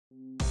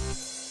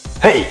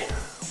Hey!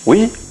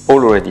 We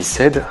already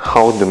said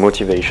how the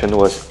motivation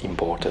was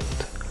important.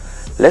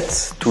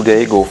 Let's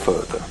today go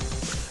further.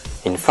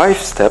 In 5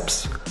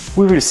 steps,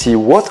 we will see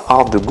what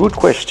are the good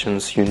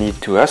questions you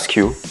need to ask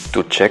you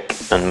to check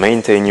and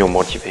maintain your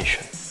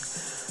motivation.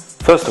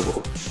 First of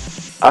all,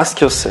 ask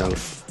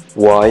yourself,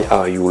 why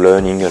are you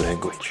learning a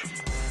language?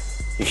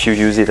 If you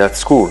use it at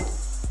school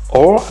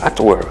or at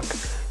work,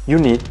 you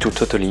need to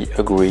totally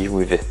agree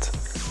with it.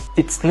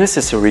 It's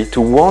necessary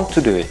to want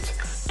to do it.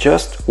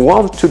 Just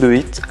want to do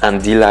it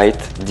and delight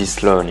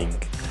this learning.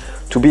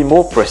 To be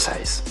more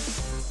precise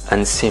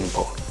and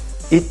simple,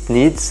 it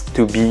needs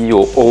to be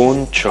your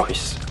own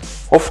choice.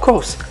 Of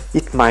course,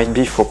 it might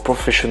be for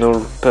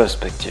professional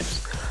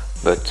perspectives,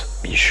 but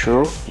be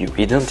sure you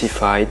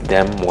identify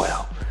them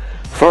well.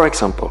 For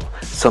example,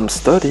 some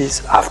studies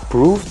have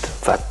proved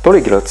that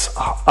polyglots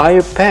are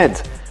higher paid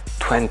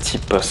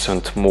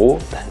 20% more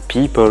than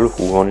people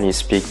who only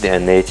speak their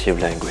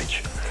native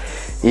language.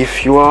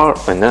 If you are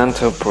an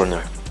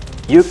entrepreneur,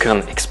 you can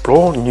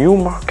explore new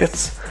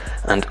markets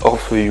and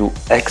offer you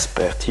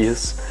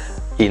expertise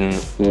in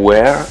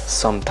where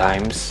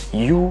sometimes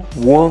you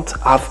won't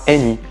have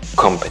any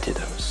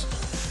competitors.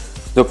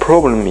 The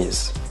problem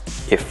is,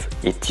 if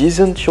it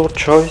isn't your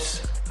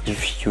choice,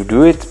 if you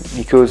do it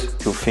because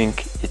you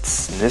think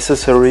it's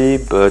necessary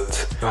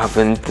but you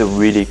haven't a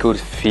really good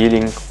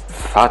feeling,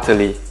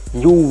 fatally,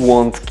 you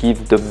won't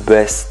give the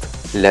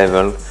best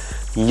level,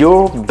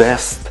 your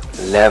best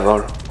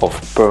level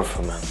of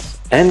performance.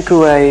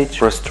 Encourage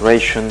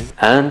frustration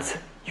and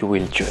you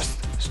will just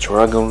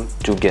struggle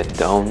to get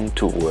down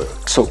to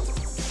work. So,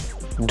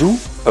 do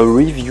a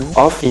review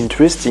of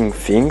interesting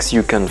things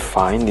you can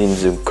find in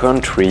the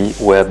country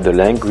where the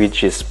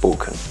language is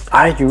spoken.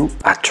 Are you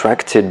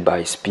attracted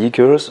by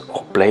speakers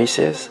or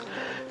places?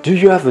 Do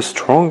you have a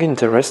strong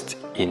interest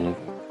in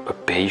a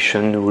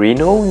patient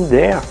renowned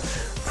there?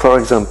 For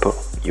example,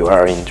 you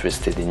are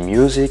interested in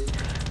music,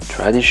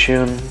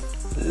 tradition,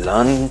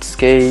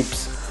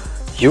 landscapes.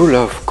 You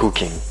love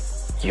cooking.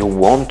 You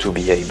want to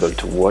be able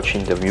to watch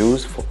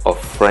interviews of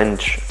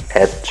French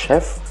head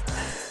chef,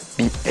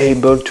 be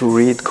able to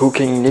read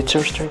cooking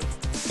literature.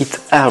 It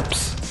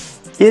helps.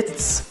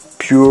 It's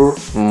pure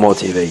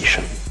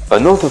motivation.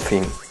 Another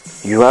thing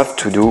you have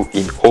to do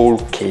in all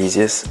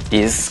cases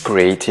is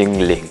creating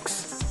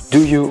links.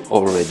 Do you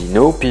already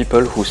know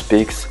people who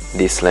speak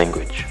this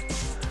language?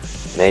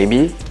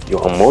 Maybe you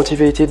are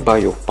motivated by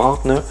your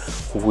partner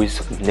who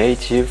is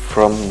native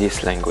from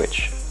this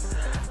language.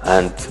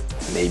 And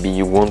maybe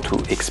you want to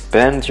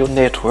expand your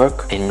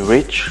network,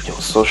 enrich your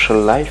social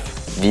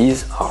life.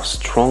 These are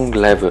strong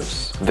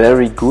levers,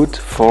 very good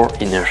for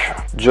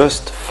inertia.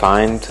 Just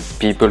find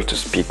people to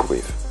speak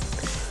with.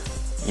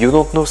 You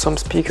don't know some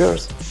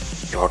speakers?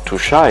 You're too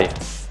shy.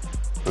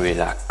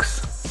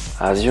 Relax.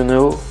 As you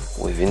know,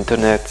 with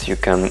internet you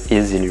can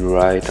easily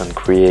write and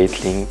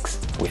create links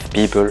with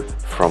people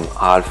from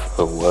half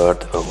a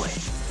world away.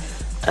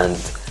 And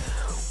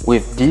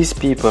with these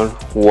people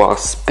who are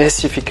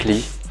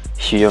specifically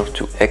here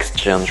to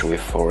exchange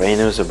with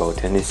foreigners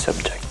about any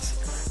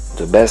subjects.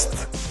 The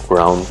best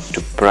ground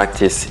to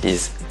practice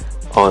is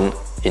on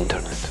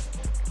internet.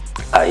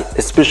 I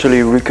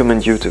especially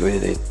recommend you to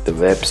visit the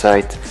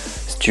website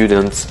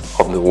Students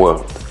of the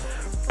World.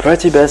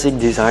 Pretty basic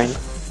design,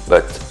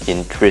 but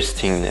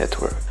interesting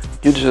network.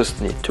 You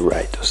just need to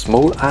write a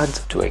small ad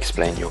to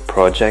explain your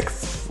project,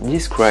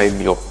 describe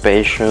your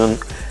passion,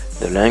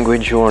 the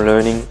language you are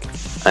learning,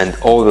 and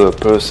other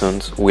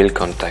persons will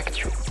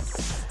contact you.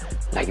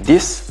 Like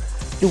this,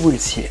 you will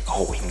see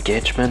how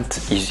engagement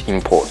is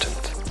important.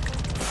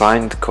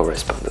 Find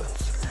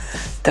correspondence.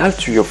 Tell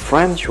to your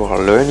friend you are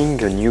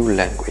learning a new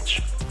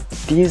language.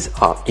 These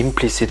are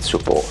implicit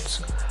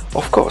supports.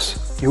 Of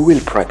course, you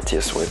will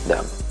practice with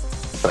them.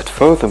 But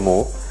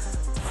furthermore,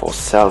 for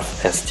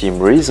self-esteem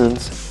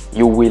reasons,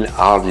 you will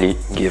hardly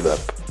give up.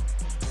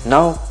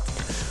 Now,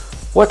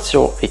 what's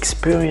your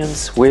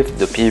experience with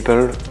the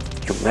people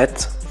you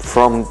met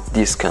from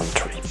this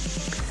country?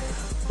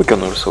 We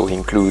can also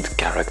include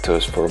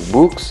characters from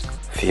books,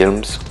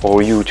 films or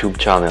YouTube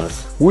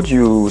channels. Would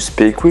you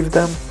speak with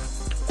them?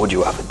 Would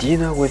you have a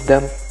dinner with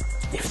them?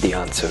 If the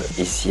answer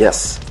is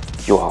yes,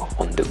 you are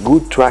on the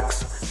good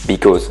tracks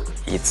because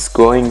it's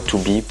going to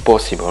be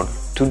possible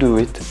to do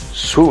it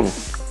soon.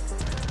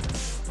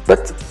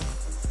 But,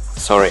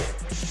 sorry,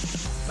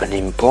 an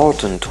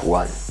important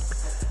one.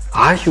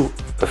 Are you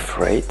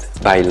afraid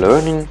by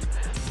learning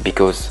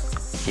because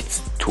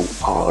it's too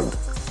hard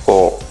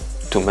or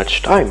too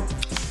much time?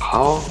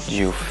 How do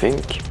you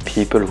think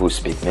people who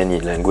speak many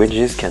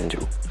languages can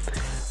do?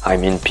 I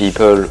mean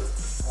people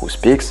who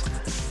speak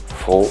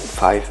 4,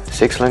 5,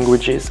 6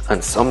 languages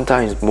and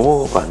sometimes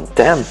more than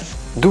 10.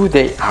 Do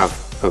they have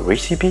a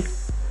recipe?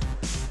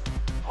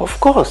 Of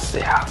course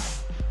they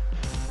have.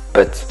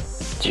 But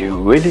do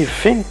you really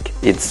think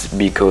it's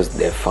because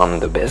they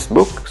found the best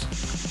books?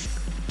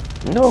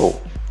 No,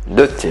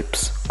 the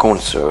tips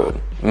concern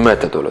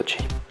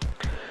methodology.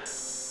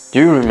 Do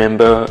you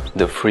remember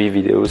the 3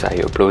 videos I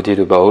uploaded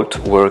about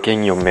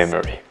working your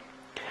memory?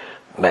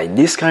 By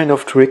this kind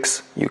of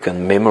tricks, you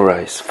can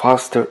memorize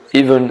faster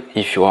even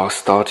if you are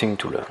starting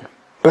to learn.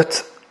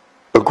 But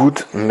a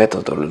good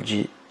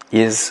methodology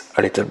is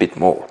a little bit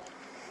more.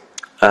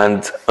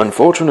 And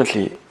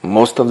unfortunately,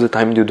 most of the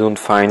time you don't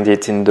find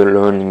it in the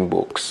learning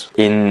books.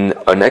 In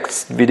a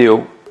next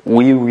video,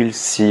 we will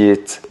see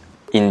it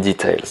in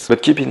details.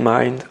 But keep in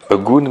mind, a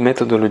good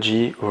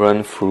methodology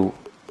runs through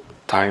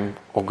time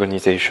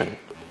organization,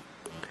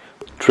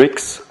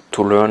 tricks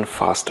to learn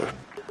faster,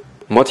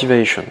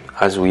 motivation,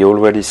 as we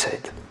already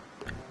said,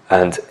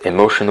 and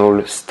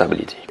emotional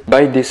stability.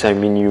 By this I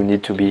mean you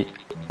need to be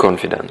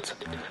confident.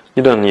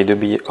 You don't need to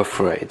be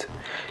afraid.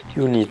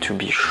 You need to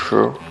be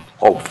sure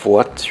of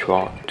what you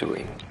are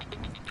doing.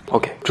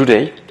 Okay,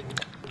 today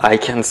I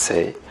can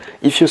say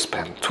if you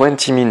spend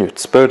 20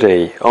 minutes per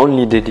day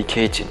only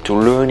dedicated to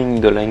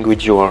learning the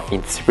language you are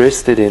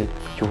interested in,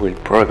 you will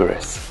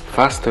progress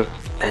faster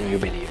than you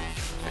believe.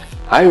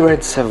 I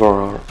read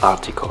several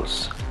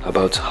articles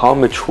about how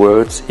much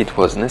words it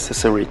was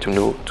necessary to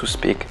know to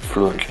speak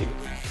fluently.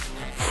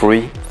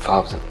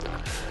 3,000.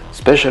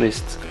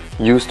 Specialists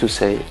used to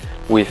say,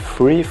 with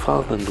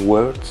 3,000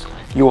 words,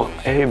 you are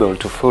able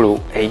to follow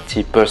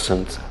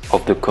 80%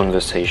 of the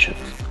conversations.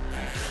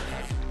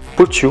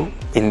 Put you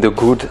in the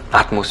good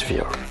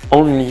atmosphere,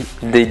 only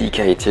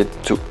dedicated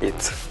to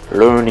it,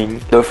 learning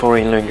the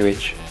foreign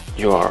language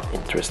you are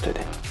interested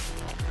in.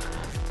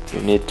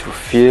 You need to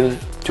feel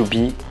to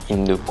be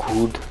in the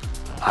good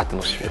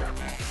atmosphere.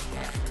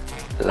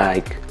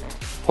 Like,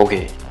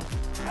 okay,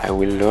 I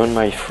will learn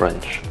my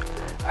French.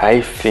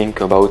 I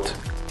think about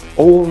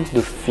all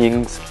the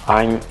things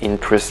I'm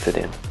interested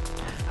in.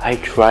 I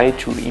try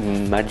to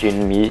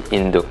imagine me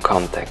in the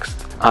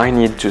context. I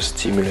need to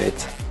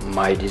stimulate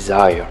my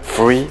desire.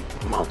 3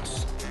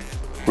 months.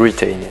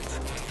 Retain it.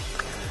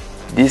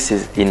 This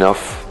is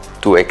enough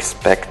to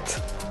expect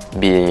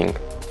being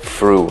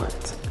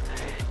fluent.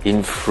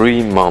 In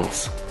 3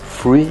 months,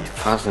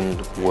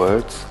 3,000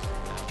 words,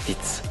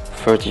 it's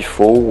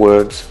 34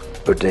 words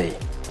a day.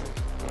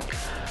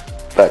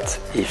 But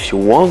if you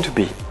want to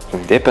be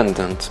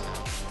independent,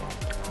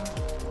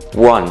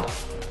 1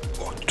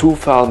 or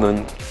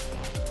 2,000,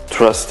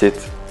 trust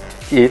it,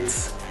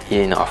 it's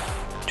enough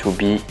to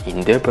be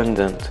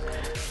independent,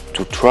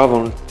 to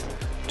travel,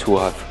 to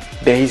have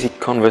basic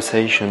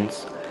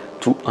conversations,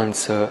 to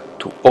answer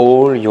to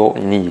all your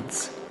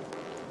needs.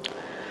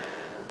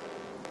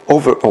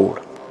 Overall,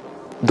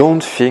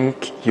 don't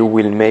think you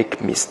will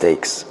make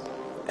mistakes.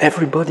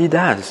 Everybody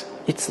does.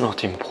 It's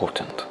not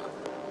important.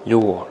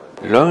 You're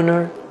a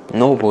learner,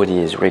 nobody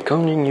is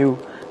recording you,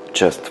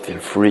 just feel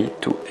free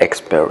to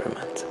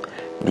experiment.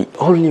 The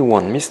only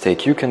one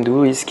mistake you can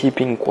do is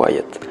keeping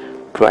quiet.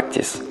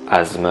 Practice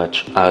as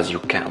much as you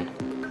can.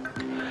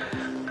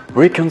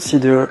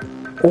 Reconsider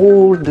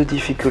all the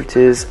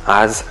difficulties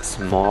as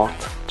smart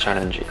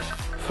challenges.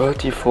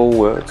 34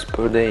 words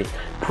per day.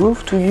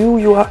 Prove to you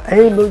you are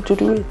able to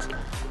do it.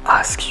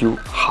 Ask you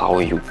how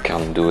you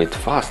can do it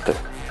faster.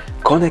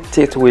 Connect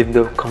it with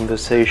the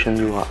conversation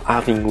you are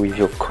having with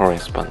your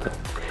correspondent.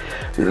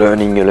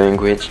 Learning a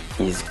language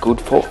is good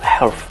for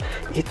health.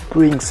 It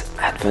brings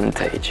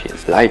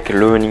advantages like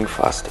learning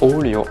fast.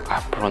 All your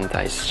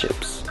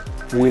apprenticeships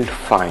will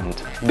find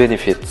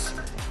benefits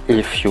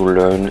if you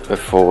learn a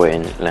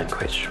foreign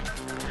language.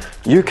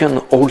 You can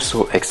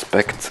also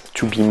expect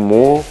to be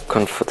more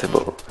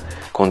comfortable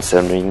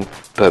concerning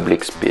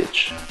public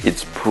speech.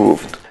 It's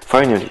proved.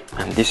 Finally,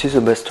 and this is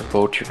the best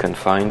approach you can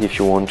find if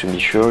you want to be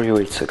sure you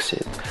will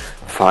succeed,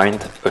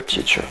 find a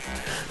teacher.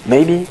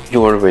 Maybe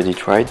you already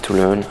tried to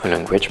learn a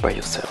language by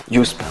yourself.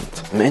 You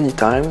spent many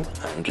time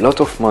and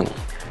lot of money,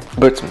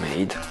 but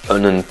made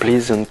an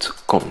unpleasant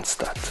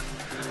constat.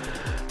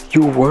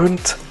 You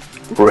weren't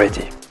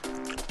ready.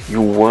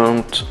 You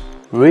weren't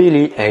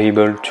really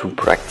able to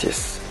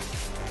practice.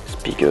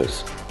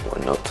 Speakers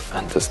were not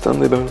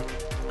understandable,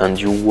 and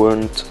you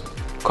weren't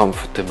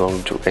comfortable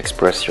to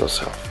express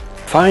yourself.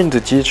 Find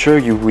a teacher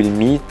you will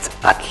meet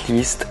at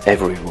least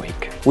every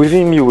week. With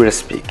him you will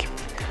speak.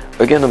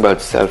 Again,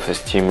 about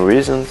self-esteem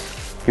reasons,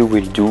 you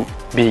will do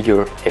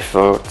bigger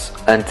efforts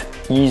and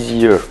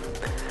easier.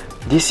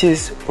 This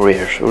is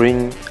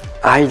reassuring,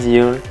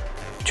 ideal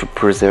to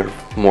preserve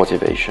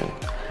motivation,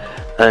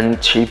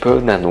 and cheaper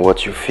than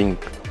what you think.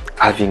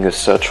 Having a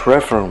such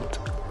referent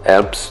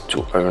helps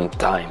to earn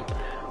time.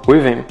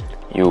 With him,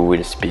 you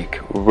will speak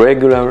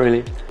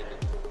regularly,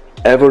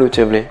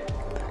 evolutively,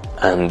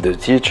 and the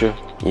teacher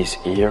is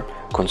here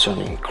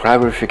concerning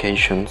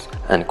clarifications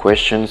and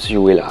questions you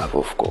will have,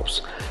 of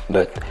course,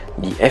 but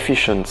the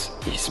efficiency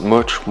is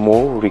much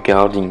more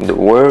regarding the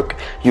work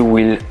you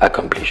will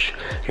accomplish.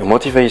 Your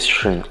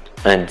motivation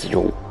and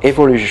your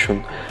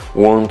evolution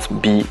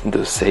won't be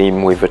the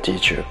same with a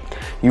teacher.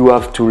 You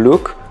have to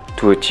look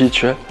to a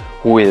teacher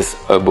who is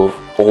above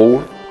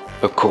all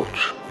a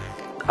coach.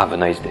 Have a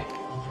nice day.